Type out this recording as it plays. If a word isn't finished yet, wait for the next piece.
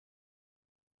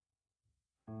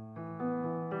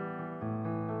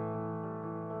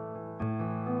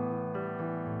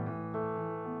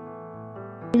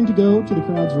going to go to the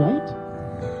crowd's right.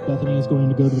 Bethany is going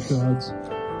to go to the crowd's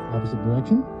opposite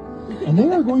direction. And they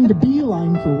are going to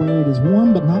beeline for where it is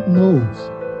warm but not knows.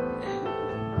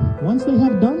 Once they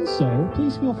have done so,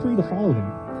 please feel free to follow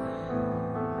them.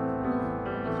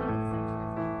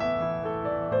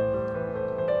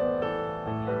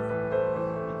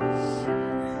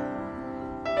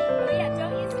 Oh yeah,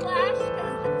 don't use flash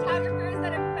because the photographers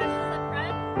that are professionals up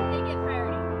front, they get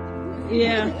priority.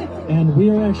 Yeah. And we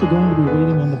are actually going to be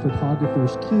waiting on the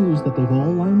photographers' cues that they've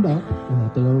all lined up and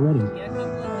that they are ready.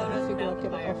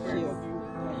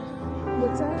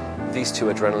 These two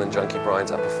adrenaline junkie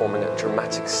brides are performing a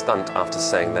dramatic stunt after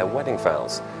saying their wedding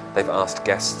vows. They've asked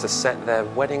guests to set their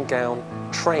wedding gown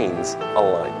trains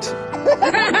alight. This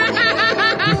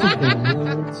is the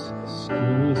world's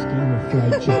scariest game of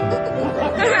fried chicken.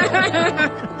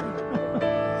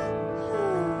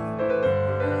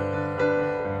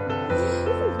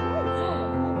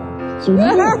 So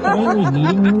remember the fiery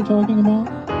meeting we were talking about?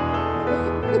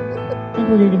 I think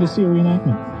we're going to see a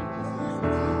reenactment.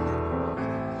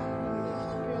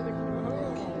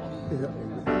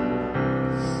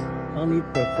 Only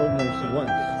performance once.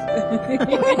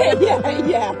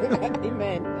 yeah,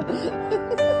 amen.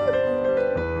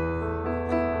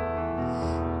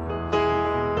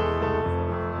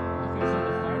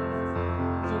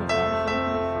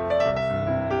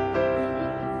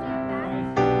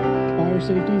 Fire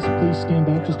safeties, please stand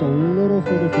back just a little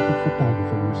further for the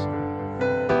photographers.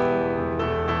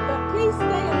 But please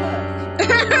stay alert.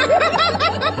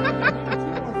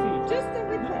 Just a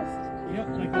request.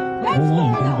 Hold on,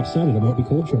 I'm kind of excited. I might be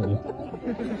cold shortly.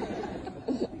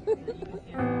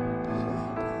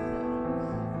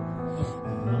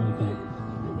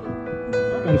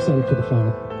 Got excited for the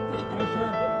fire.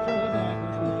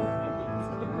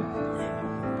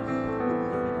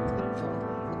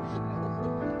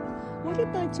 What did I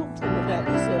talk to them about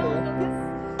this earlier?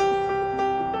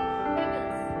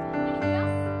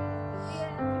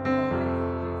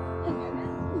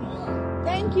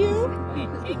 Thank you.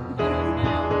 Take photos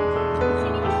now.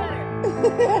 Continue to shutter.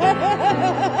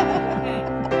 Okay,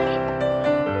 ready?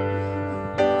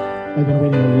 I've been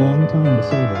waiting a long time to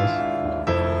say this.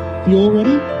 Fuel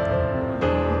ready?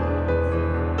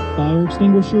 Fire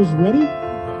extinguishers ready?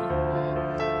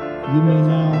 You may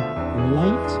now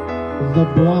light the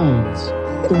brides.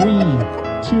 3, 2,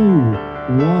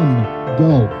 1,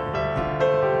 go.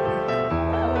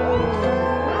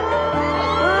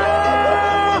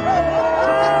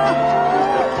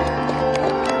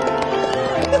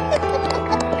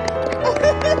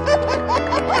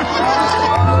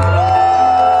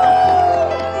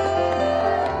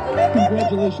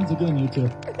 Congratulations again, you two.